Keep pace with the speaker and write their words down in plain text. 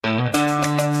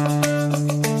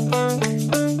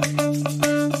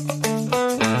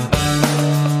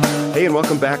and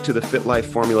welcome back to the Fit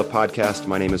Life Formula podcast.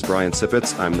 My name is Brian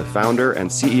Sippitz. I'm the founder and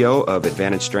CEO of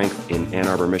Advantage Strength in Ann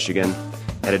Arbor, Michigan.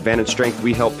 At Advantage Strength,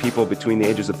 we help people between the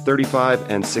ages of 35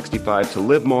 and 65 to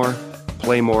live more,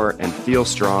 play more, and feel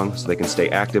strong so they can stay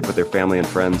active with their family and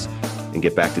friends and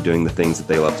get back to doing the things that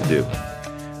they love to do.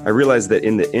 I realize that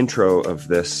in the intro of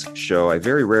this show, I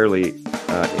very rarely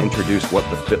introduce what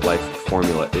the Fit Life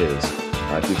Formula is.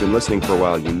 If you've been listening for a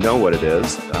while, you know what it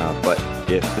is, but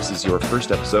if this is your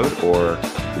first episode or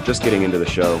you're just getting into the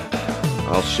show,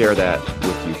 I'll share that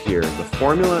with you here. The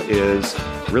formula is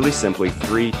really simply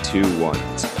 3, 2, 1.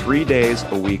 It's 3 days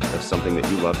a week of something that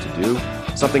you love to do,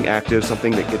 something active,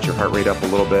 something that gets your heart rate up a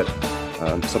little bit,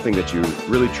 something that you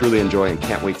really, truly enjoy and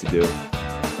can't wait to do.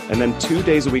 And then 2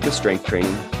 days a week of strength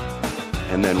training,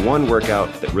 and then one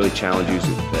workout that really challenges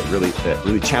you,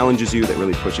 that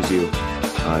really pushes you.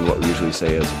 And what we usually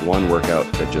say is one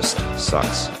workout that just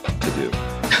sucks to do.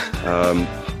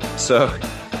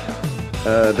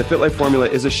 The Fit Life Formula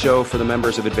is a show for the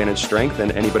members of Advantage Strength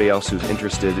and anybody else who's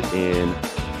interested in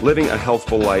living a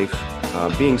healthful life,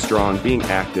 being strong, being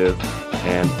active,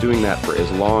 and doing that for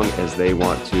as long as they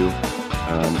want to,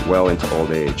 well into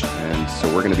old age. And so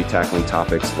we're going to be tackling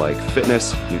topics like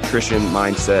fitness, nutrition,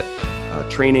 mindset,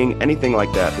 training, anything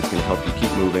like that that's going to help you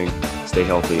keep moving, stay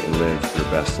healthy, and live your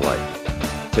best life.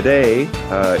 Today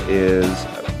is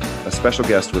a special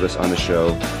guest with us on the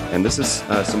show, and this is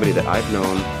somebody that I've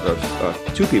known,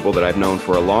 two people that I've known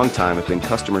for a long time. I've been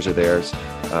customers of theirs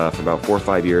for about 4 or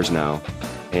 5 years now.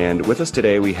 And with us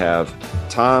today, we have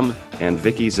Tom and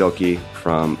Vicki Zilke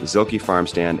from Zilke Farm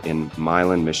Stand in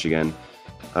Milan, Michigan.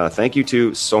 Thank you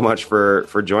two so much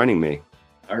for joining me.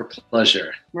 Our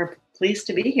pleasure. We're pleased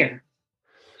to be here.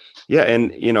 Yeah,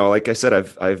 and like I said,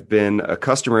 I've been a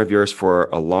customer of yours for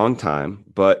a long time,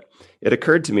 but it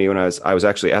occurred to me when I was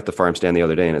actually at the farm stand the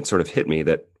other day, and it sort of hit me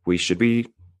that we should be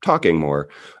talking more,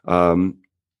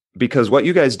 because what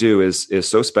you guys do is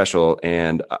so special,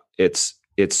 and it's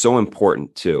so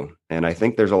important too. And I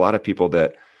think there's a lot of people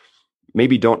that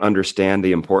maybe don't understand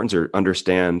the importance or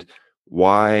understand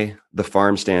why the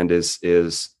farm stand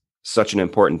is such an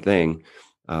important thing,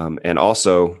 and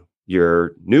also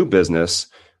your new business,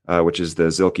 which is the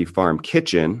Zilke Farm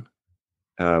Kitchen,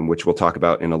 which we'll talk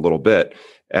about in a little bit,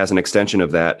 as an extension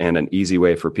of that and an easy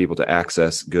way for people to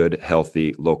access good,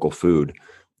 healthy, local food,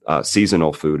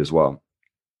 seasonal food as well.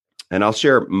 And I'll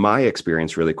share my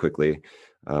experience really quickly.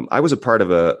 I was a part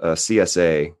of a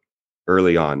CSA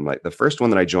early on. Like the first one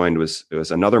that I joined was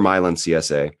another Milan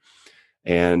CSA.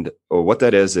 And what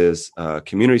that is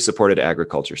community-supported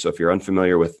agriculture. So if you're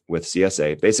unfamiliar with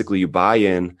CSA, basically you buy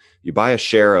a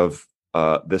share of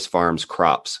this farm's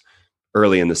crops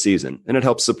early in the season, and it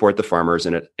helps support the farmers,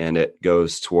 and it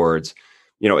goes towards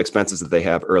expenses that they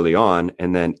have early on.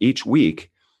 And then each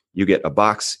week you get a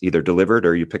box either delivered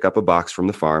or you pick up a box from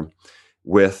the farm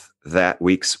with that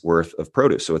week's worth of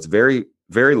produce. So it's very,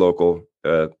 very local,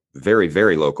 very,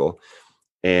 very local,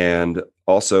 and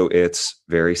also it's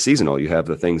very seasonal. You have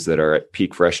the things that are at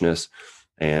peak freshness,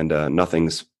 and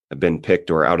nothing's been picked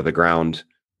or out of the ground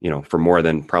for more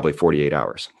than probably 48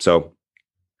 hours. So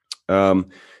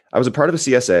I was a part of a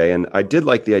CSA, and I did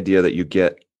like the idea that you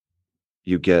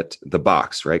get the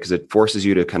box, right? Because it forces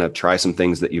you to kind of try some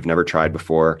things that you've never tried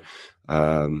before.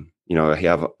 I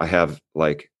have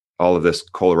like all of this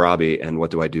kohlrabi, and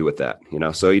what do I do with that?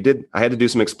 So I had to do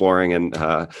some exploring and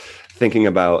thinking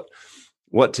about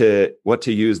what to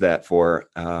use that for.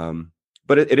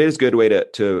 But it is a good way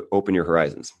to open your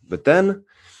horizons. But then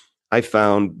I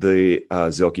found the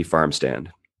Zilke Farm Stand.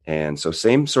 And so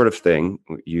same sort of thing,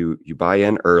 you buy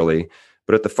in early,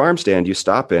 but at the farm stand, you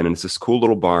stop in and it's this cool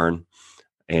little barn,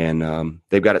 and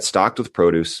they've got it stocked with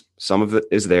produce. Some of it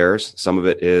is theirs. Some of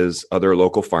it is other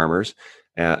local farmers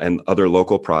and other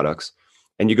local products.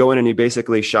 And you go in and you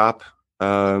basically shop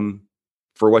for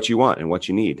what you want and what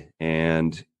you need.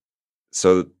 And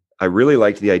so I really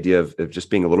liked the idea of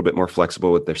just being a little bit more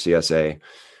flexible with their CSA.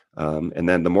 And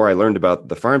then the more I learned about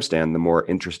the farm stand, the more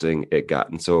interesting it got.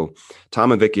 And so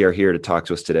Tom and Vicki are here to talk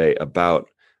to us today about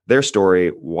their story,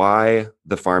 why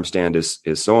the farm stand is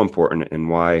so important, and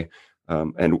why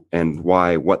and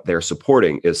why what they're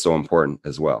supporting is so important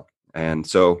as well. And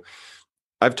so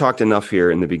I've talked enough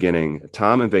here in the beginning.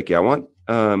 Tom and Vicki, I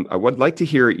would like to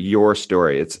hear your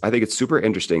story. I think it's super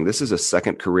interesting. This is a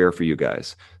second career for you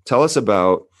guys. Tell us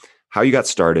about how you got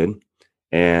started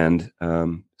and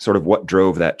sort of what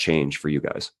drove that change for you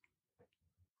guys.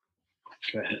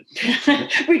 Go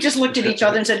ahead. We just looked at each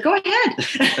other and said, go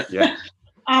ahead. Yeah.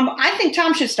 I think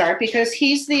Tom should start because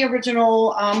he's the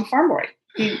original farm boy.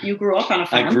 You grew up on a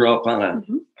farm. I grew up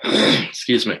on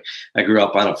excuse me. I grew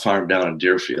up on a farm down in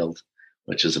Deerfield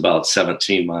which is about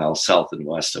 17 miles south and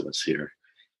west of us here.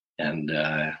 And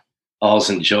always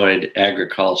enjoyed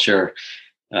agriculture.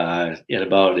 At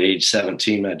about age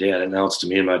 17, my dad announced to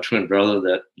me and my twin brother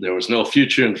that there was no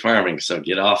future in farming, so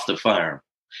get off the farm.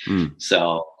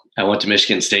 So I went to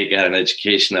Michigan State, got an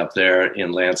education up there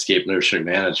in landscape nursery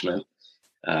management,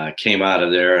 came out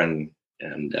of there and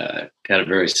had a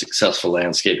very successful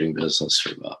landscaping business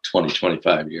for about 20,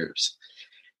 25 years.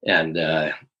 And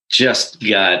just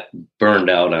got burned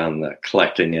out on the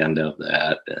collecting end of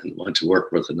that and went to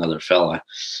work with another fella.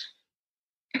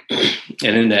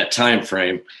 And in that time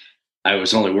frame, I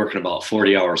was only working about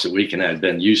 40 hours a week, and I'd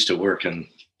been used to working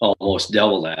almost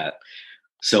double that.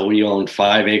 So we owned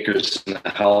 5 acres in the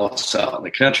house out in the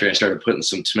country. I started putting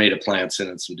some tomato plants in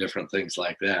and some different things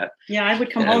like that. Yeah, I would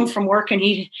come home from work and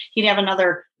he'd have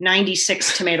another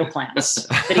 96 tomato plants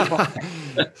that he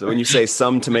bought. So when you say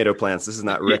some tomato plants, this is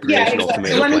not recreational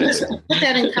tomato so let me plants. just put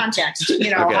that in context.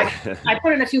 Okay. I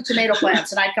put in a few tomato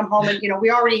plants and I'd come home and,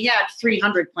 we already had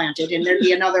 300 planted and there'd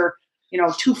be another,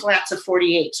 2 flats of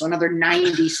 48. So another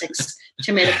 96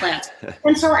 tomato plants.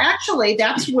 And so actually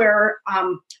that's where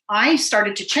I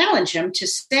started to challenge him to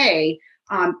say,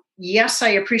 yes, I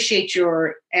appreciate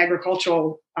your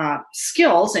agricultural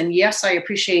skills. And yes, I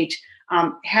appreciate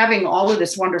having all of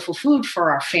this wonderful food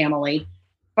for our family.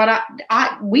 But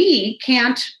we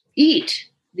can't eat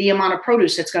the amount of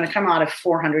produce that's going to come out of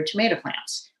 400 tomato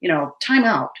plants. Time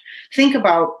out. Think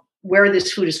about where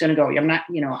this food is going to go. I'm not,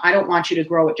 I don't want you to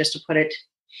grow it just to put it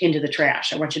into the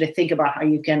trash. I want you to think about how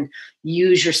you can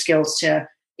use your skills to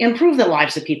improve the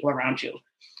lives of people around you.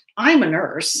 I'm a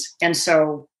nurse, and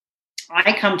so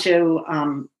I come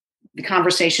to the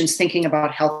conversations thinking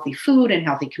about healthy food and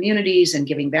healthy communities and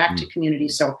giving back to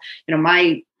communities. So,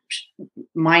 my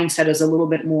mindset is a little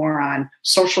bit more on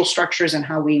social structures and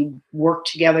how we work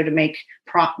together to make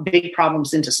big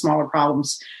problems into smaller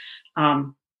problems.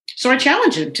 So I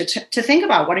challenged him to think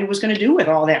about what he was going to do with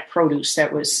all that produce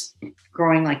that was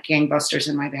growing like gangbusters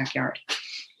in my backyard.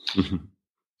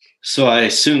 So I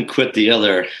soon quit the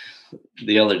other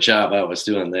job I was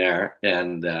doing there,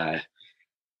 and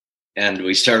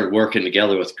we started working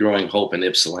together with Growing Hope in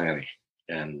Ypsilanti,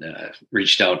 and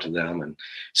reached out to them, and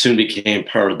soon became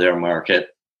part of their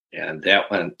market, and that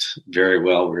went very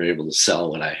well. We were able to sell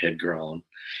what I had grown.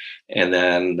 And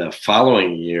then the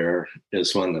following year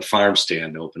is when the farm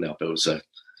stand opened up. It was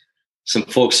some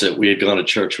folks that we had gone to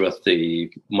church with. The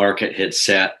market had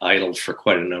sat idle for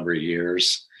quite a number of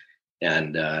years.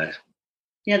 And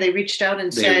they reached out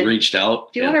and said, do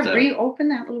you want to reopen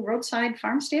that little roadside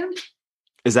farm stand?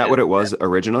 Is that what it was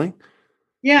originally?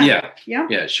 Yeah,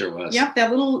 it sure was. Yep,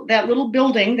 that little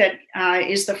building that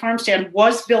is the farm stand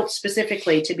was built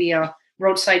specifically to be a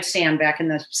roadside stand back in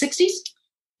the 60s.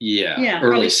 Yeah,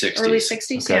 early 60s. Early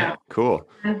 60s, okay, yeah. Cool.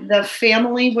 And the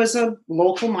family was a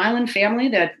local Milan family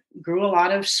that grew a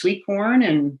lot of sweet corn.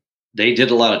 And they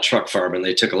did a lot of truck farming.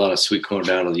 They took a lot of sweet corn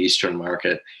down to the Eastern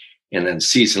market, and then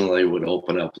seasonally would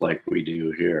open up like we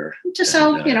do here. To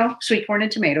sell, sweet corn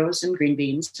and tomatoes and green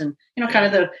beans and, kind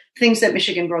of the things that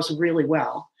Michigan grows really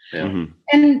well. Yeah. Mm-hmm.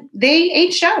 And they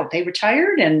aged out. They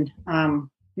retired and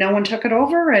no one took it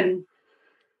over. And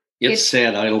it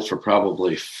sat idle for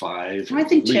probably 5, I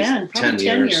think 10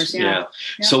 years. Yeah.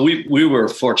 So we were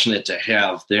fortunate to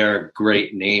have their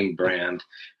great name brand.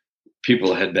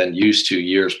 People had been used to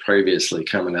years previously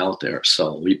coming out there.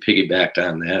 So we piggybacked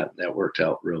on that. That worked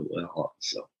out real well.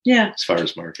 So as far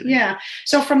as marketing. Yeah.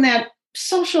 So from that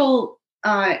social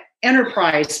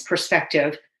enterprise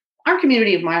perspective, our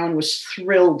community of Milan was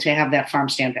thrilled to have that farm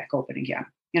stand back open again.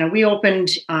 We opened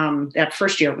that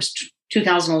first year, it was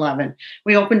 2011.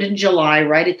 We opened in July,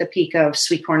 right at the peak of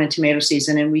sweet corn and tomato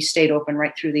season, and we stayed open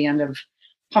right through the end of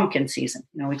pumpkin season.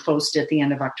 We closed at the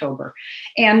end of October.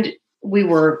 And we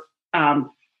were,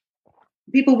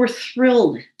 people were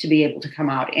thrilled to be able to come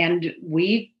out. And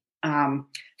we,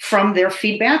 from their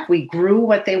feedback, we grew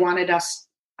what they wanted us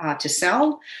to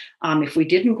sell. If we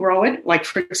didn't grow it, like,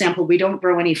 for example, we don't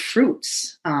grow any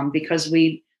fruits because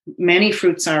many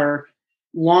fruits are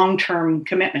long-term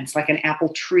commitments, like an apple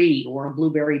tree or a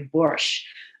blueberry bush.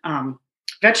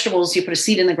 Vegetables, you put a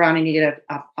seed in the ground and you get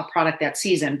a product that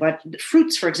season. But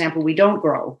fruits, for example, we don't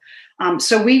grow.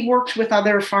 So we worked with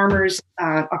other farmers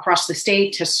across the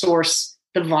state to source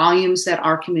the volumes that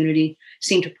our community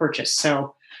seemed to purchase.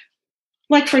 So,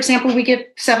 like, for example, we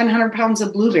get 700 pounds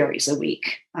of blueberries a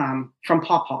week from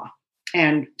Pawpaw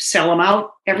and sell them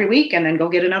out every week and then go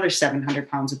get another 700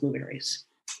 pounds of blueberries.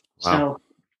 Wow. So,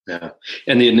 yeah.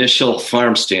 And the initial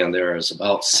farm stand there is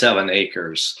about 7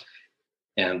 acres.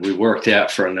 and we worked that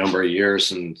for a number of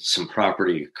years, and some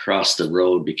property across the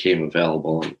road became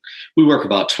available. And we work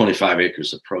about 25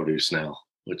 acres of produce now,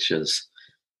 which is,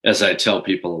 as I tell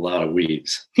people, a lot of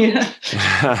weeds. Yeah.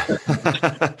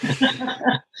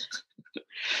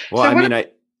 Well, I mean,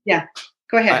 yeah,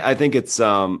 go ahead. I think it's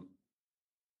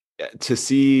to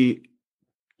see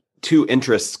two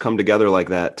interests come together like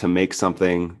that to make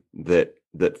something that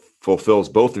fulfills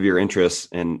both of your interests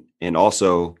and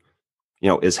also,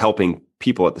 is helping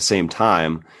people at the same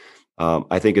time.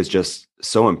 I think is just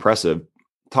so impressive.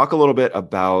 Talk a little bit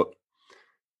about,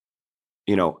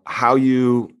 how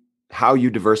you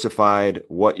diversified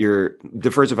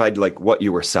like what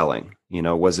you were selling.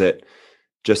 Was it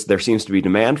just there seems to be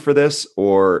demand for this,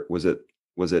 or was it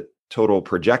total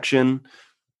projection?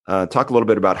 Talk a little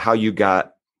bit about how you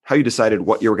decided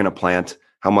what you were going to plant,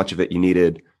 how much of it you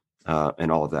needed,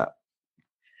 and all of that.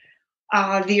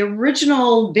 The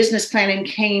original business planning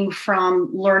came from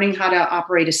learning how to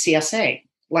operate a CSA,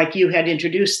 like you had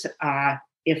introduced.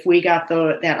 If we got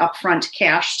that upfront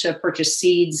cash to purchase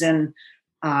seeds and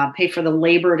pay for the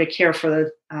labor to care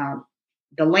for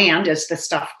the land as the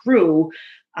stuff grew.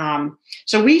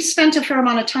 So we spent a fair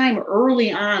amount of time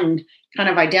early on kind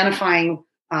of identifying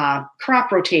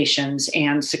crop rotations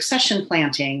and succession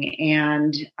planting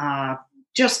and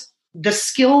just the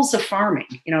skills of farming.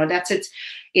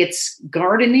 It's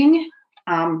gardening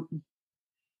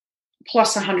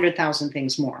plus 100,000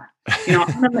 things more.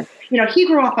 He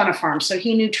grew up on a farm, so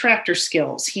he knew tractor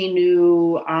skills. He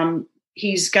knew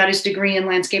he's got his degree in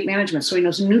landscape management, so he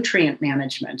knows nutrient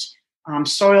management,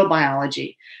 soil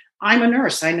biology. I'm a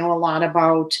nurse. I know a lot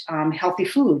about healthy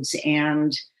foods,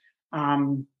 and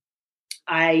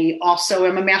I also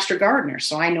am a master gardener,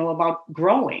 so I know about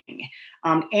growing.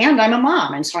 And I'm a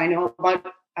mom, and so I know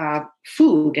about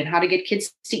food and how to get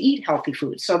kids to eat healthy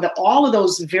food. So all of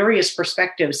those various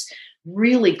perspectives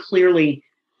really clearly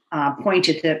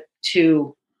pointed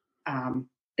to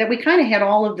that we kind of had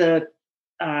all of the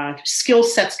skill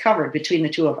sets covered between the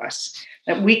two of us,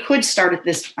 that we could start at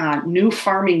this new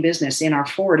farming business in our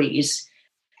 40s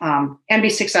and be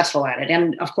successful at it.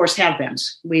 And of course have been.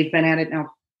 We've been at it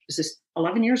now, is this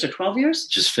 11 years or 12 years?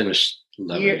 Just finished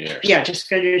 11 years. Yeah, just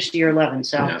finished year 11.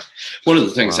 So one of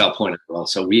the things I'll point out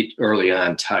also, we early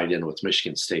on tied in with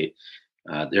Michigan State,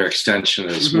 their extension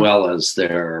as well as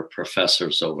their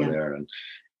professors over there.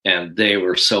 And they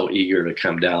were so eager to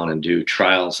come down and do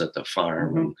trials at the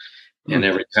farm. And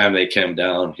every time they came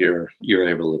down here, you're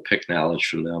able to pick knowledge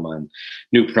from them on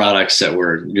new products that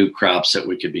were new crops that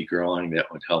we could be growing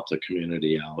that would help the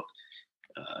community out.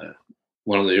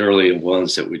 One of the early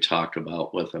ones that we talked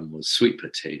about with them was sweet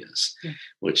potatoes,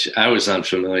 which I was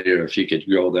unfamiliar if you could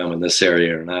grow them in this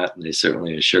area or not. And they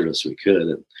certainly assured us we could.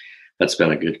 And that's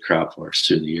been a good crop for us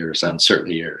through the years on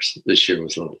certain years. This year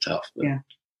was a little tough. But.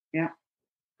 Yeah.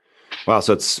 Wow.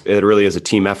 So it really is a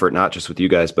team effort, not just with you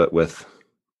guys, but with,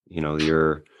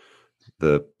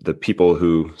 the people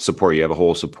who support you. You have a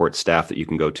whole support staff that you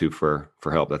can go to for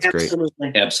help. That's great.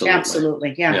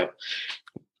 Absolutely. Yeah.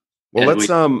 Well,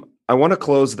 I want to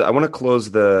close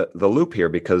the loop here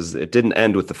because it didn't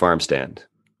end with the farm stand.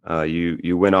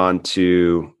 You went on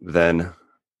to then,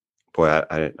 boy,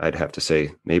 I'd have to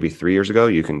say maybe 3 years ago.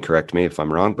 You can correct me if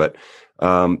I'm wrong, but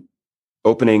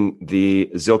opening the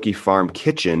Zilke Farm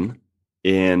Kitchen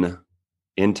in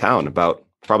town, about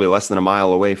probably less than a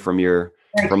mile away from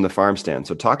the farm stand.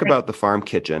 So talk about the farm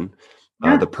kitchen,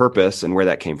 the purpose, and where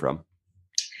that came from.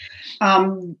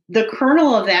 The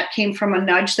kernel of that came from a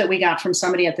nudge that we got from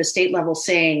somebody at the state level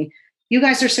saying, "You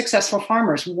guys are successful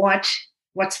farmers.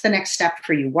 What's the next step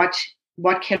for you? What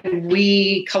can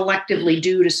we collectively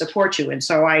do to support you?" And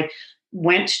so I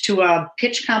went to a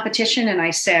pitch competition and I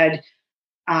said,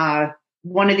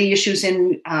 one of the issues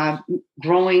in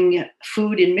growing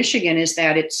food in Michigan is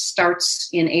that it starts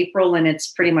in April and it's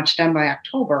pretty much done by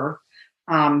October.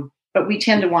 But we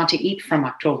tend to want to eat from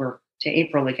October to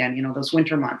April again, those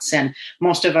winter months. And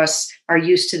most of us are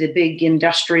used to the big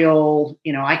industrial,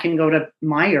 I can go to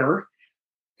Meijer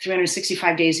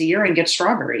 365 days a year and get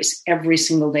strawberries every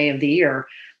single day of the year.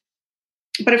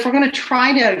 But if we're going to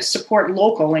try to support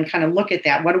local and kind of look at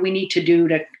that, what do we need to do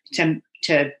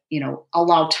to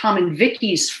allow Tom and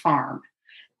Vicki's farm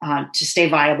to stay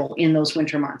viable in those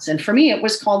winter months? And for me, it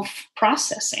was called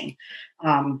processing.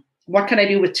 What could I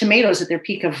do with tomatoes at their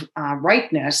peak of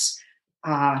ripeness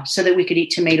so that we could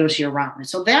eat tomatoes year round? And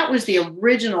so that was the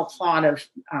original thought of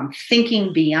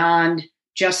thinking beyond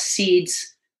just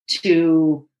seeds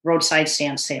to roadside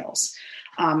stand sales.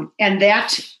 And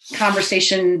that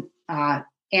conversation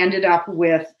ended up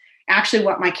with actually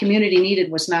what my community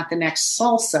needed was not the next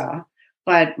salsa,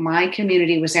 but my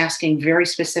community was asking very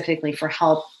specifically for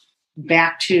help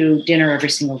back to dinner every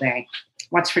single day.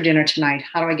 What's for dinner tonight?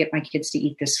 How do I get my kids to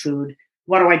eat this food?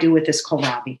 What do I do with this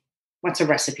kohlrabi? What's a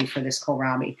recipe for this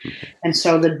kohlrabi? And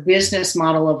so the business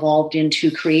model evolved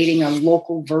into creating a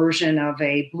local version of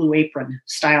a Blue Apron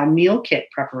style meal kit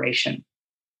preparation.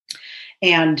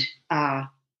 And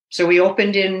so we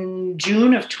opened in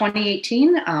June of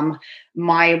 2018.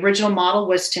 My original model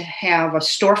was to have a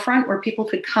storefront where people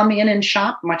could come in and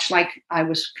shop, much like I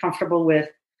was comfortable with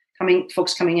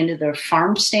folks coming into the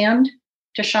farm stand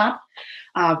to shop.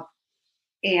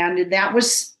 And that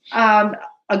was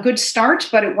a good start,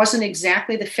 but it wasn't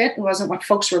exactly the fit. It wasn't what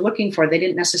folks were looking for. They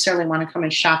didn't necessarily want to come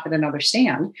and shop at another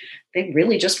stand. They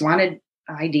really just wanted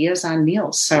ideas on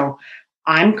meals. So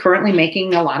I'm currently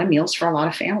making a lot of meals for a lot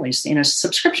of families in a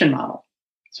subscription model.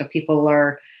 So people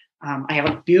are, I have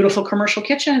a beautiful commercial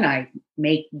kitchen. I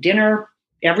make dinner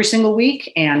every single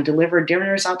week and deliver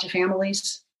dinners out to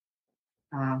families.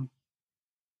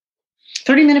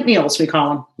 30-minute meals, we call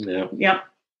them. Yeah. Yep.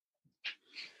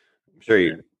 I'm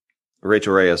sure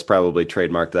Rachel Reyes probably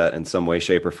trademarked that in some way,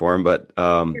 shape, or form, but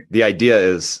the idea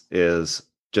is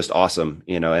just awesome,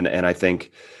 and I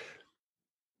think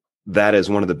that is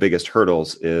one of the biggest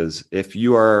hurdles is if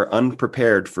you are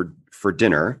unprepared for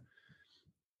dinner,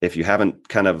 if you haven't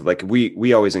kind of like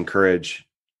we always encourage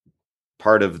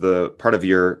part of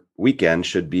your weekend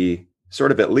should be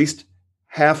sort of at least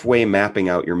halfway mapping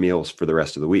out your meals for the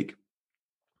rest of the week.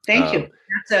 Thank you.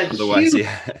 That's a huge,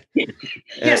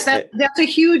 yes, that's a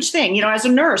huge thing. As a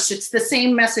nurse, it's the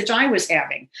same message I was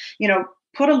having.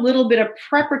 Put a little bit of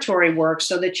preparatory work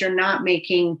so that you're not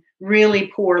making really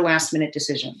poor last minute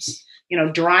decisions.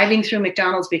 Driving through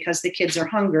McDonald's because the kids are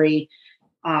hungry,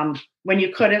 when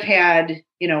you could have had,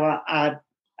 a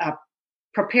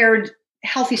prepared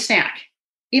healthy snack,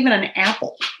 even an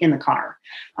apple in the car,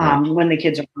 when the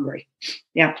kids are hungry.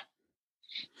 Yeah.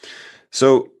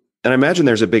 So, and I imagine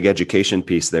there's a big education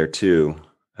piece there too.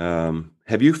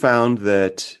 Have you found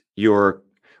that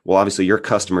obviously your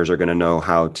customers are going to know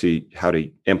how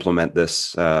to implement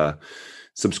this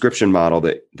subscription model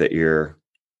that you're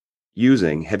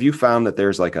using. Have you found that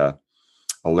there's like a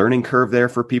learning curve there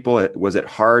for people? Was it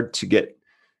hard to get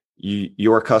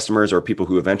your customers or people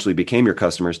who eventually became your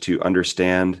customers to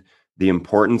understand the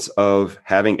importance of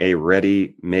having a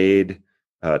ready-made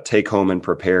take home and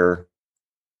prepare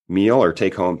meal, or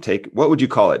what would you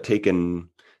call it?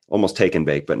 Almost take and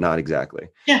bake, but not exactly.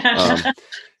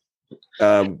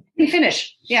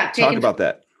 Finish. Yeah. Talk about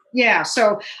that. Yeah.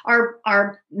 So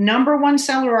our number one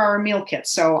seller are our meal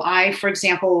kits. So I, for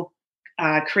example,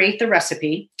 create the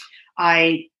recipe.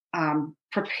 I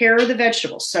prepare the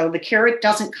vegetables. So the carrot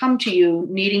doesn't come to you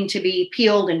needing to be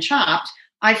peeled and chopped.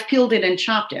 I've peeled it and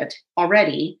chopped it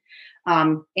already.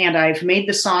 And I've made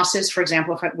the sauces. For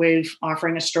example, if we're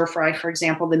offering a stir fry, for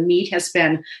example, the meat has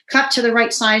been cut to the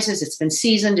right sizes. It's been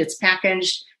seasoned. It's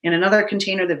packaged in another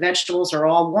container. The vegetables are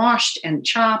all washed and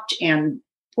chopped and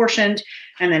portioned.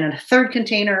 And then in a third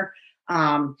container,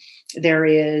 there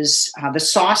is the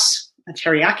sauce, a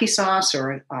teriyaki sauce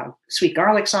or sweet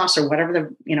garlic sauce or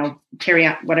whatever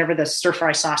whatever the stir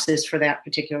fry sauce is for that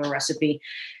particular recipe.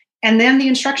 And then the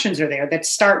instructions are there that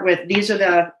start with, this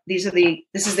is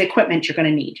the equipment you're going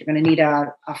to need. You're going to need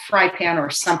a fry pan or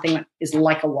something that is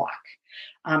like a wok.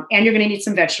 And you're going to need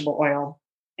some vegetable oil.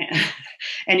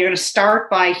 And you're going to start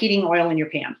by heating oil in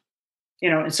your pan.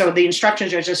 And so the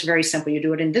instructions are just very simple. You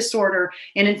do it in this order.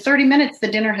 And in 30 minutes, the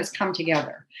dinner has come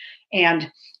together.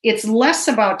 And it's less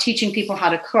about teaching people how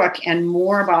to cook and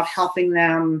more about helping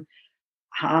them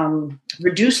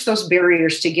reduce those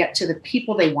barriers to get to the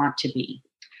people they want to be.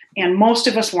 And most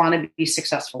of us want to be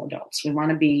successful adults. We want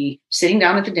to be sitting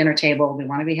down at the dinner table. We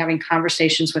want to be having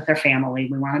conversations with our family.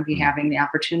 We want to be having the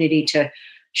opportunity to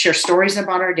share stories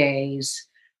about our days.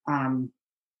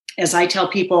 As I tell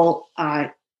people,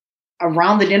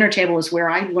 around the dinner table is where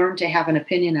I learned to have an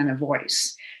opinion and a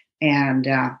voice. And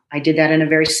I did that in a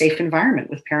very safe environment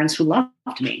with parents who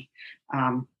loved me.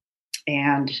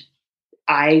 And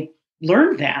I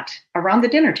learned that around the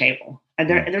dinner table.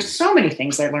 There's so many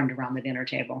things I learned around the dinner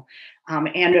table.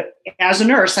 And as a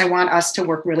nurse, I want us to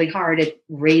work really hard at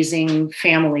raising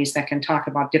families that can talk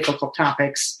about difficult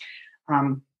topics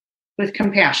with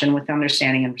compassion, with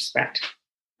understanding and respect.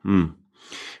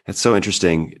 That's so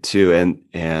interesting too.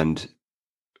 And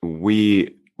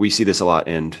we see this a lot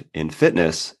in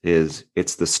fitness.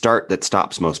 It's the start that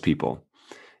stops most people.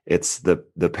 It's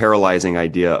the paralyzing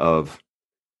idea of,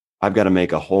 I've got to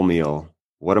make a whole meal.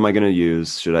 What am I going to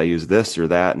use? Should I use this or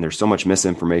that? And there's so much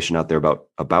misinformation out there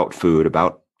about food,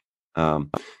 about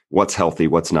what's healthy,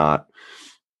 what's not.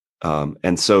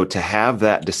 And so to have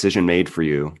that decision made for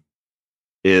you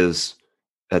is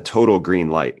a total green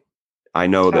light. I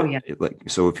know that,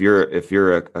 so if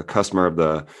you're a customer of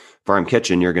the farm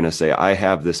kitchen, you're going to say, I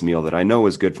have this meal that I know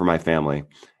is good for my family,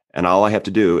 and all I have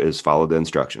to do is follow the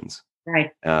instructions.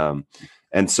 Right.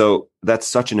 And so that's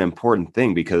such an important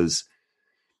thing, because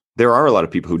there are a lot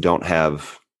of people who don't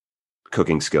have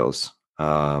cooking skills.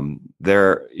 Maybe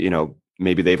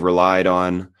they've relied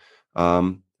on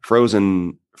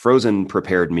frozen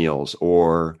prepared meals,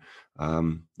 or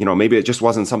maybe it just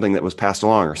wasn't something that was passed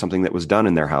along or something that was done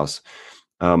in their house.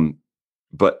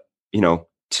 But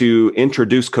to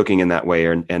introduce cooking in that way,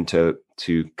 and to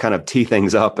kind of tee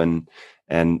things up and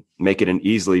make it an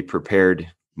easily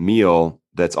prepared meal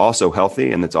that's also healthy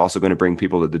and that's also going to bring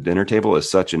people to the dinner table is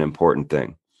such an important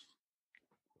thing.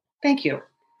 Thank you.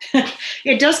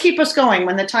 It does keep us going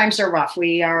when the times are rough.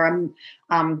 We're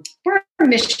a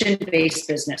mission-based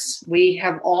business. We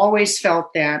have always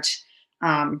felt that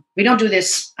we don't do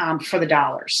this for the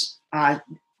dollars.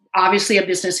 Obviously, a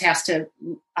business has to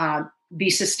be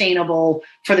sustainable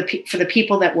for the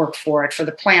people that work for it, for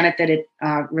the planet that it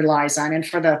relies on, and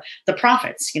for the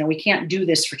profits. We can't do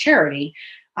this for charity,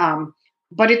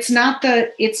 but it's not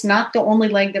the only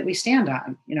leg that we stand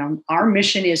on. Our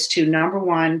mission is to, number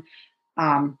one,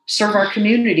 serve our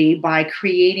community by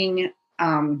creating.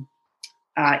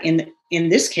 In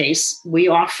this case,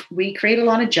 we create a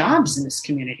lot of jobs in this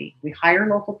community. We hire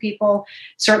local people.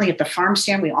 Certainly at the farm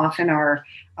stand, we often are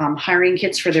hiring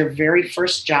kids for their very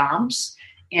first jobs.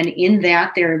 And in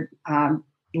that, they're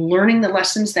learning the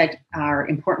lessons that are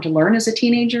important to learn as a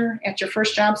teenager at your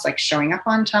first jobs, like showing up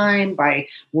on time, by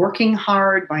working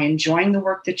hard, by enjoying the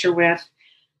work that you're with.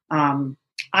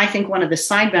 I think one of the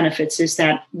side benefits is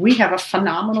that we have a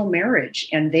phenomenal marriage,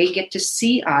 and they get to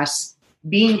see us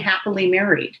being happily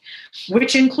married,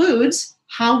 which includes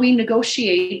how we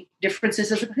negotiate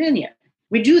differences of opinion.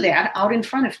 We do that out in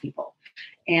front of people,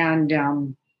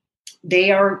 and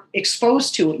they are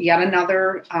exposed to yet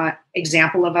another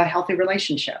example of a healthy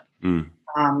relationship.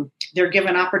 They're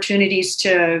given opportunities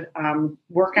to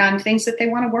work on things that they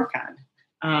want to work on.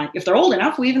 If they're old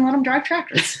enough, we even let them drive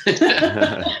tractors.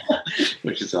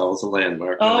 Which is always a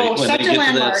landmark. Oh, such a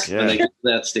landmark. When they get to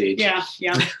that stage. Yeah.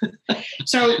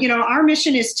 So, our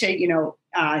mission is to,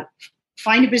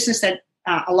 find a business that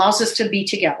allows us to be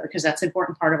together, because that's an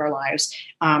important part of our lives,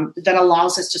 that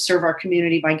allows us to serve our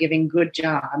community by giving good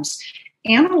jobs,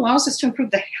 and allows us to improve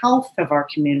the health of our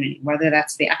community, whether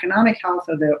that's the economic health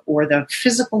or the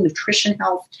physical nutrition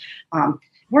health.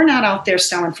 We're not out there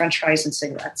selling French fries and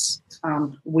cigarettes.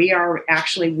 We are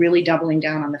actually really doubling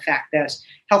down on the fact that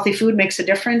healthy food makes a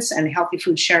difference, and healthy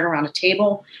food shared around a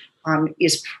table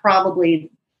is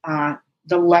probably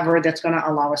the lever that's going to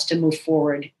allow us to move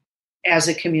forward as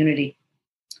a community.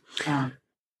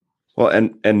 Well,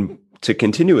 and to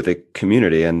continue with the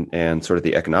community and sort of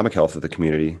the economic health of the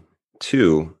community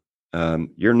too,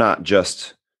 you're not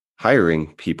just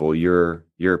hiring people, you're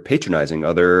patronizing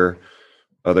other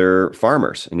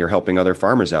farmers, and you're helping other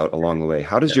farmers out along the way.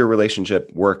 How does your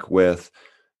relationship work with,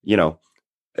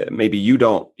 maybe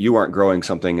you aren't growing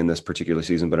something in this particular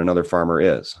season, but another farmer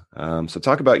is. So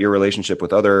talk about your relationship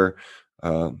with other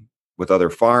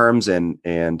farms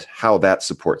and how that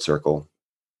support circle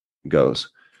goes.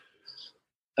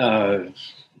 One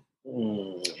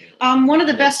of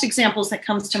the best examples that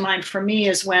comes to mind for me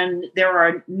is when there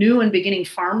are new and beginning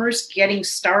farmers getting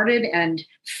started and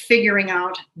figuring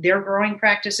out their growing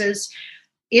practices.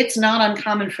 It's not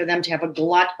uncommon for them to have a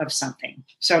glut of something.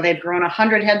 So they've grown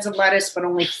 100 heads of lettuce, but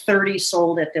only 30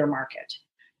 sold at their market.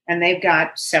 And they've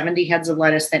got 70 heads of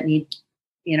lettuce that need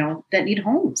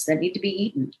homes, that need to be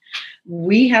eaten.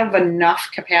 We have enough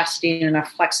capacity and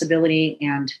enough flexibility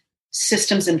and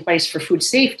systems in place for food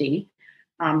safety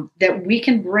that we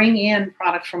can bring in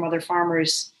product from other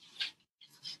farmers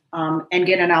and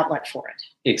get an outlet for it.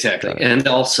 Exactly. And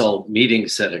also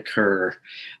meetings that occur.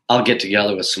 I'll get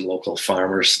together with some local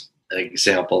farmers.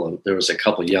 Example, there was a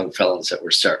couple of young fellows that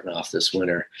were starting off this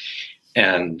winter,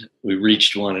 and we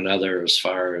reached one another as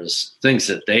far as things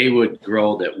that they would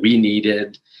grow that we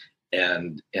needed,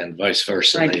 and vice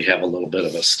versa. Right. They have a little bit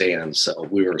of a stand. So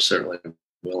we were certainly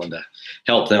willing to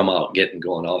help them out getting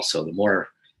going also. The more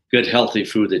good, healthy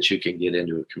food that you can get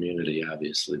into a community,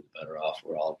 obviously, the better off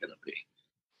we're all going to be.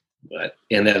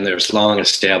 And then there's long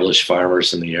established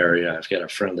farmers in the area. I've got a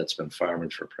friend that's been farming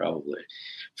for probably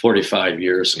 45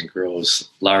 years and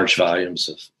grows large volumes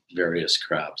of various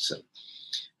crops. And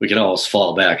we can always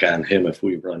fall back on him if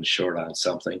we run short on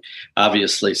something.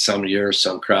 Obviously, some years,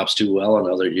 some crops do well, and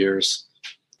other years,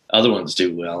 other ones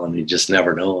do well. And you just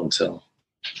never know until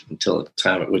the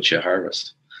time at which you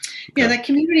harvest. Yeah, the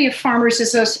community of farmers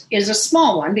is a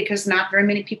small one because not very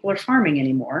many people are farming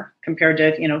anymore compared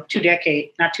to,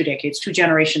 2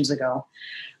 generations ago.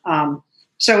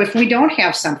 So if we don't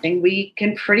have something, we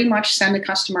can pretty much send a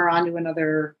customer onto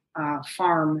another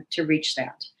farm to reach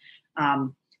that.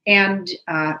 And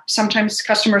sometimes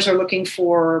customers are looking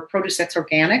for produce that's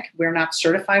organic. We're not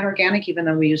certified organic, even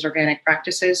though we use organic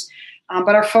practices.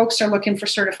 But our folks are looking for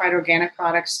certified organic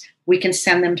products. We can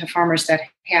send them to farmers that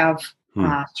have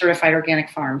certified organic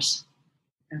farms.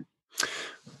 Yeah.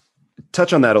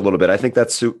 Touch on that a little bit. I think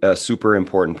that's a super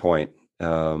important point.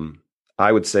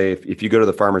 I would say if you go to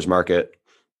the farmer's market,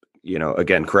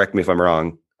 again, correct me if I'm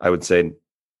wrong, I would say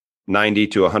 90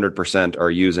 to 100%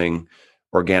 are using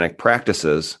organic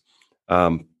practices.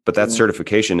 But that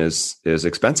certification is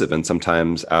expensive and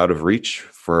sometimes out of reach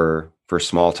for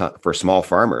small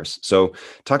farmers. So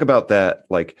talk about that.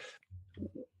 Like,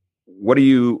 what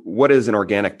is an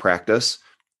organic practice,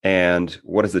 and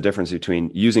what is the difference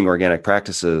between using organic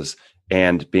practices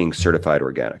and being certified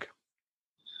organic?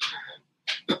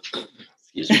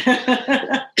 Excuse me.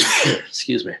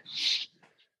 Excuse me.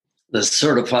 The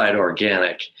certified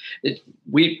organic,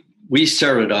 we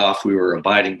started off, we were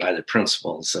abiding by the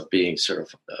principles of being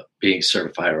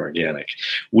certified organic.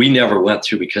 We never went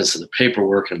through because of the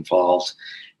paperwork involved.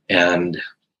 And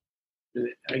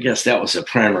I guess that was the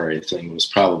primary thing, was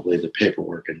probably the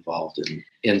paperwork involved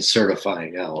in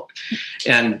certifying out.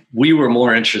 And we were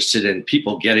more interested in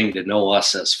people getting to know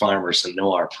us as farmers and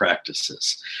know our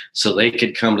practices, so they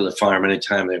could come to the farm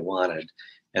anytime they wanted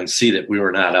and see that we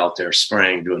were not out there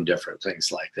spraying, doing different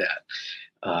things like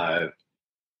that.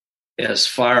 As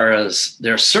far as,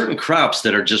 there are certain crops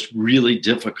that are just really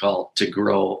difficult to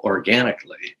grow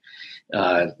organically.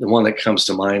 The one that comes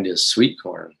to mind is sweet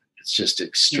corn. It's just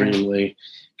extremely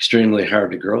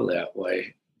hard to grow that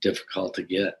way, difficult to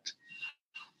get.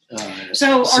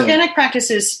 So organic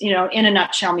practices, in a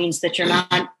nutshell, means that you're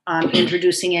not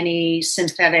introducing any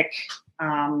synthetic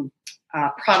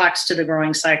products to the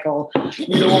growing cycle,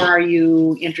 nor are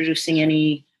you introducing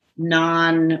any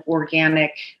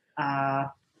non-organic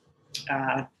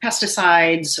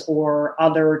pesticides or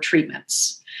other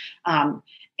treatments.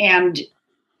 And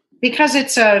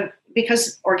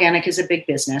because organic is a big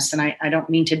business, and I don't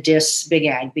mean to diss big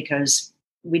ag, because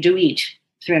we do eat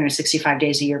 365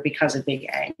 days a year because of big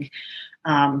ag.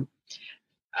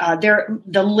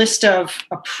 The list of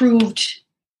approved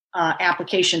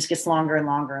applications gets longer and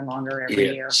longer and longer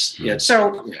every year. Yes.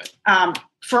 So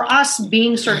for us,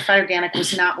 being certified organic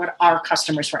was not what our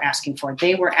customers were asking for.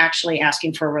 They were actually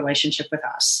asking for a relationship with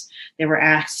us. They were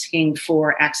asking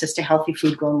for access to healthy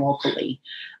food grown locally.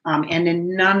 And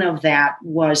then none of that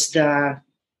was the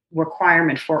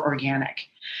requirement for organic.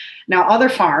 Now, other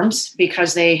farms,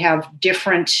 because they have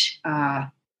different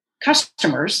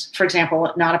customers, for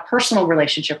example, not a personal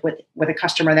relationship with a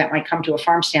customer that might come to a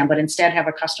farm stand, but instead have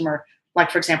a customer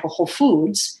like, for example, Whole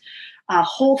Foods.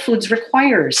 Whole Foods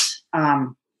requires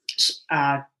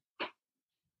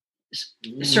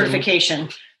certification.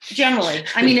 Generally,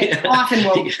 I mean, it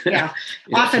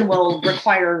often will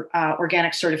require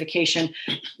organic certification,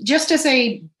 just as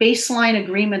a baseline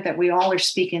agreement that we all are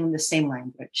speaking the same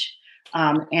language,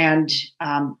 and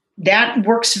that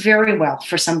works very well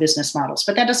for some business models.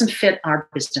 But that doesn't fit our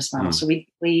business model, so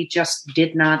we just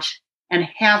did not and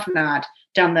have not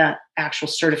done the actual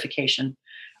certification.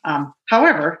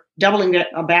 However, doubling it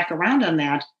back around on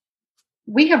that,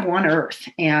 we have one earth,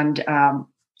 and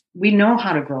we know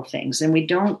how to grow things, and we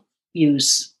don't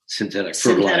use synthetic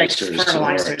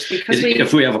fertilizers. Because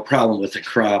if we have a problem with a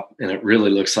crop and it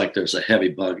really looks like there's a heavy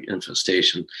bug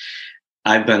infestation,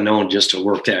 I've been known just to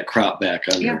work that crop back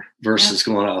under versus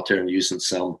going out there and using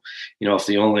some. If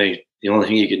the only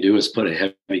thing you can do is put a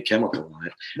heavy chemical on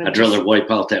it, I'd rather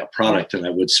wipe out that product than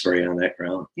I would spray on that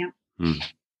ground. Yeah.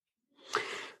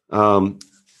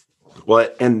 Well,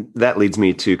 and that leads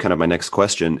me to kind of my next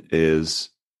question is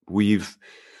we've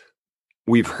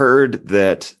heard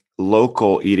that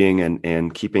local eating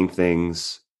and keeping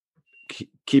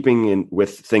in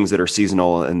with things that are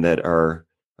seasonal and that are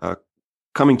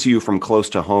coming to you from close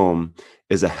to home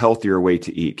is a healthier way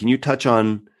to eat. Can you touch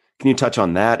on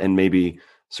that and maybe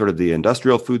sort of the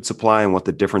industrial food supply and what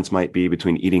the difference might be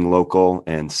between eating local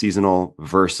and seasonal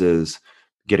versus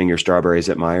getting your strawberries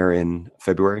at Meijer in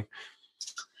February?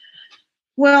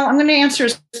 Well, I'm going to answer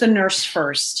as the nurse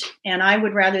first. And I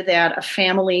would rather that a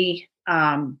family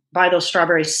buy those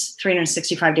strawberries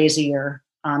 365 days a year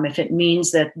if it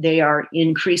means that they are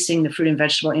increasing the fruit and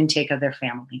vegetable intake of their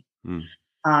family.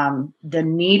 The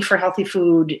need for healthy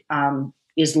food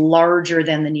is larger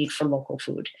than the need for local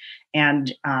food.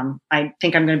 And I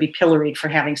think I'm going to be pilloried for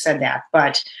having said that.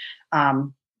 But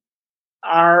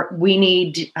we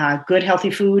need good,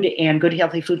 healthy food, and good,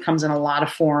 healthy food comes in a lot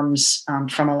of forms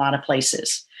from a lot of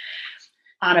places.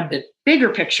 On a bit bigger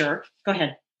picture, go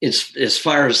ahead. It's as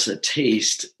far as the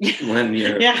taste when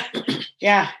you're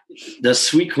the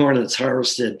sweet corn that's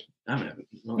harvested.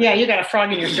 You got a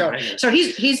frog in your throat. So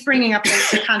he's bringing up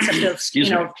the concept of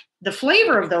the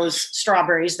flavor of those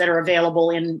strawberries that are available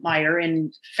in Meyer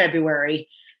in February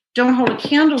don't hold a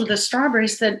candle to the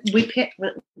strawberries that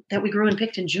we grew and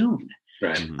picked in June.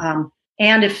 Right. Mm-hmm.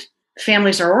 And if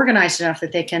families are organized enough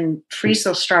that they can freeze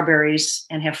those strawberries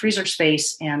and have freezer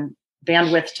space and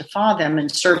bandwidth to thaw them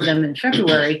and serve them in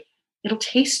February, it'll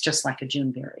taste just like a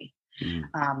June berry.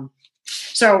 Mm.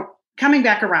 So coming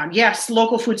back around, yes,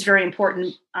 local food's very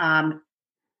important. And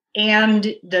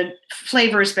the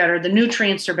flavor is better. The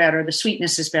nutrients are better. The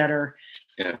sweetness is better.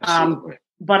 Yeah, absolutely.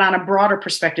 But on a broader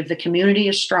perspective, the community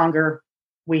is stronger.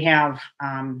 We have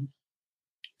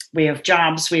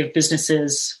jobs, we have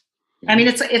businesses. I mean,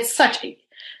 it's such,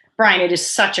 Brian, it is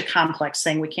such a complex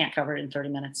thing. We can't cover it in 30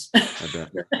 minutes. I bet.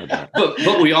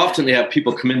 But we often have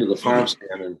people come into the farm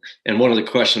stand, and one of the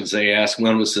questions they ask,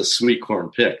 when was this sweet corn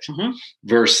picked? Mm-hmm.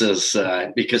 Versus,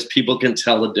 because people can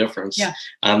tell the difference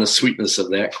on the sweetness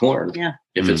of that corn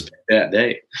if it's picked that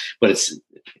day. But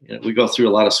we go through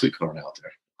a lot of sweet corn out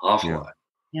there, awful lot.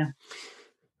 Yeah.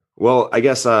 Well, I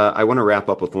guess I want to wrap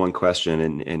up with one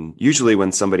question. And usually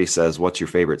when somebody says, what's your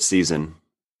favorite season?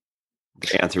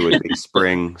 The answer would be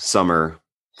spring, summer,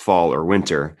 fall, or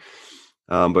winter.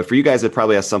 But for you guys, it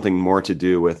probably has something more to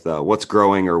do with what's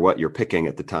growing or what you're picking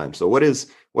at the time. So what is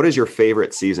your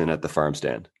favorite season at the farm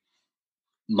stand?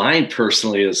 Mine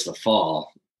personally is the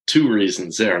fall. Two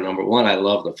reasons there. Number one, I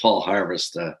love the fall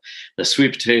harvest, the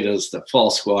sweet potatoes, the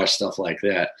fall squash, stuff like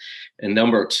that. And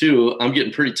number two, I'm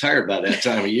getting pretty tired by that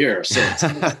time of year. So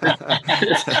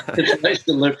it's nice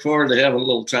to look forward to having a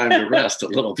little time to rest a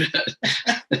little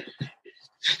bit.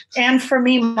 And for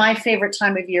me, my favorite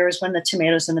time of year is when the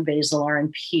tomatoes and the basil are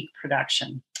in peak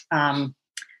production.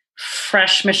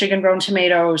 Fresh Michigan-grown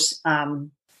tomatoes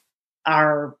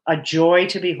are a joy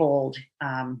to behold,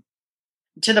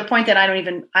 to the point that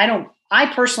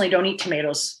I personally don't eat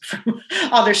tomatoes from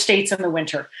other states in the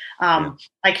winter.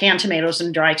 I can tomatoes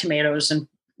and dry tomatoes and,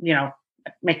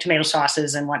 make tomato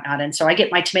sauces and whatnot. And so I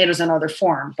get my tomatoes in other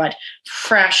form, but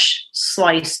fresh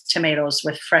sliced tomatoes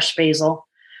with fresh basil.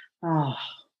 Oh,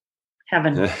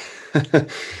 heaven.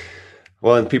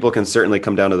 Well, and people can certainly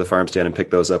come down to the farm stand and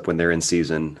pick those up when they're in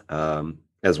season,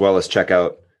 as well as check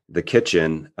out the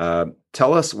kitchen.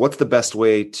 Tell us, what's the best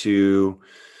way to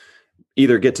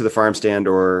either get to the farm stand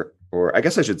or I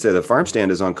guess I should say the farm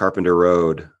stand is on Carpenter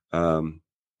Road,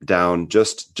 down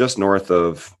just north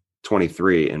of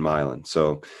 23 in Milan.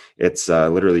 So it's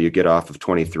literally you get off of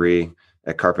 23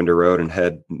 at Carpenter Road and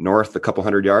head north a couple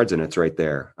hundred yards and it's right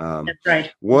there. That's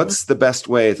right. What's the best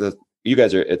way you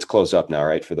guys it's closed up now,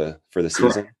 right? For the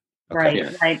season? Okay.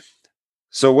 Right.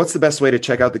 So what's the best way to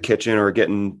check out the kitchen or get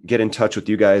in touch with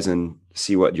you guys and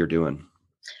see what you're doing?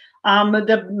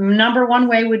 The number one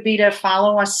way would be to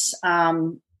follow us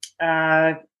on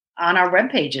our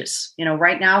web pages.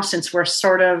 Right now, since we're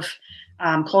sort of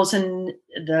putting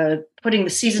the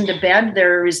season to bed,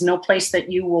 there is no place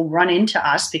that you will run into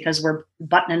us because we're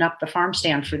buttoning up the farm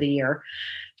stand for the year.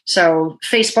 So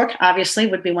Facebook, obviously,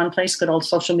 would be one place. Good old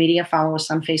social media. Follow us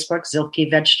on Facebook,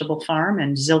 Zilke Vegetable Farm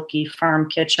and Zilke Farm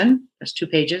Kitchen. There's 2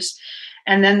 pages.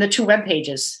 And then the 2 web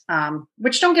pages,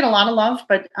 which don't get a lot of love,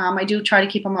 but I do try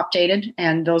to keep them updated.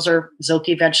 And those are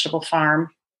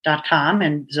ZilkeVegetableFarm.com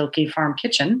and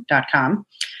ZilkeFarmKitchen.com.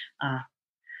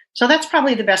 So that's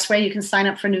probably the best way. You can sign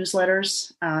up for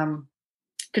newsletters. You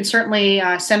can certainly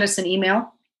send us an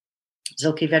email,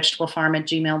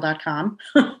 ZilkeVegetableFarm@gmail.com.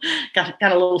 got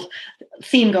a little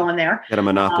theme going there. Got a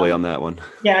monopoly on that one.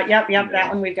 Yep. That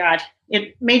one we've got.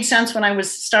 It made sense when I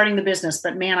was starting the business,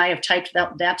 but man, I have typed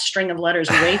that string of letters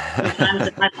way too many times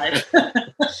in my life.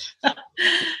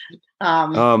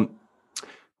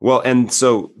 Well, and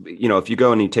so, if you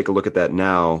go and you take a look at that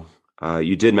now,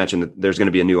 you did mention that there's going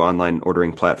to be a new online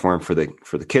ordering platform for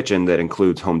the kitchen that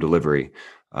includes home delivery.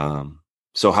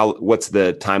 So what's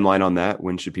the timeline on that?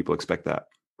 When should people expect that?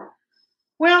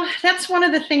 Well, that's one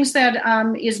of the things that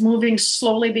is moving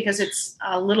slowly because it's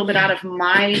a little bit out of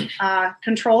my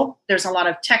control. There's a lot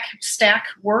of tech stack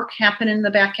work happening in the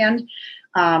back end.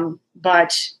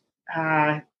 But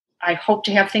I hope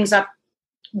to have things up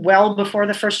well before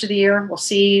the first of the year. We'll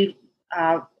see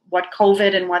what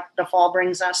COVID and what the fall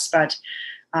brings us. But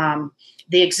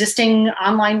the existing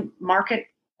online market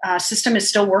system is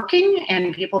still working,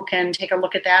 and people can take a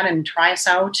look at that and try us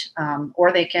out,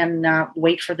 or they can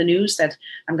wait for the news that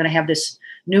I'm going to have this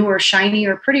newer,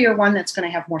 shinier, prettier one that's going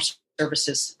to have more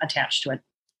services attached to it.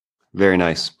 Very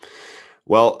nice.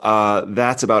 Well,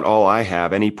 that's about all I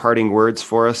have. Any parting words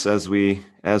for us as we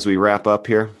wrap up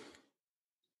here?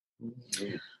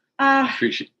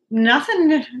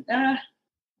 Nothing.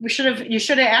 You should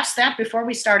have asked that before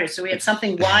we started, so we had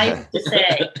something wise to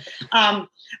say. I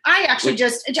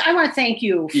want to thank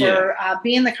you for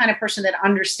being the kind of person that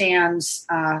understands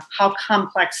how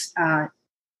complex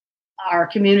our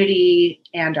community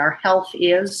and our health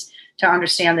is, to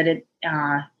understand that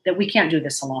that we can't do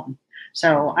this alone.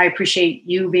 So I appreciate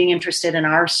you being interested in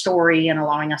our story and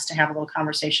allowing us to have a little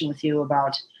conversation with you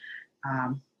about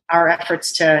our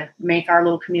efforts to make our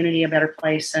little community a better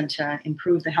place and to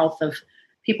improve the health of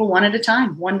people one at a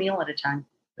time, one meal at a time.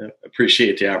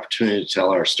 Appreciate the opportunity to tell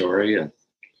our story, and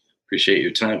appreciate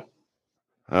your time.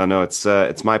 No,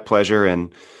 it's my pleasure.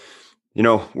 And,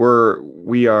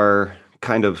 we are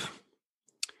kind of,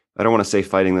 I don't want to say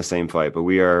fighting the same fight, but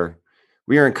we are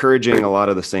encouraging a lot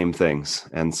of the same things.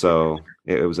 And so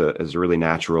it was a really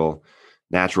natural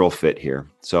fit here.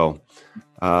 So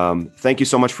thank you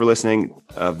so much for listening.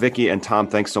 Vicki and Tom,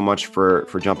 thanks so much for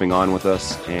jumping on with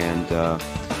us. And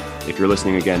if you're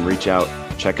listening again, reach out,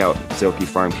 check out Zilke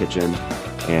Farm Kitchen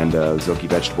and Zilke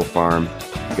Vegetable Farm.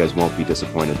 You guys won't be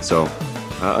disappointed. So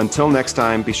until next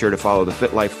time, be sure to follow the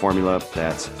Fit Life formula.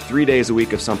 That's 3 days a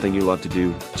week of something you love to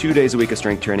do, 2 days a week of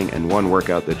strength training, and 1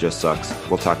 workout that just sucks.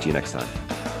 We'll talk to you next time.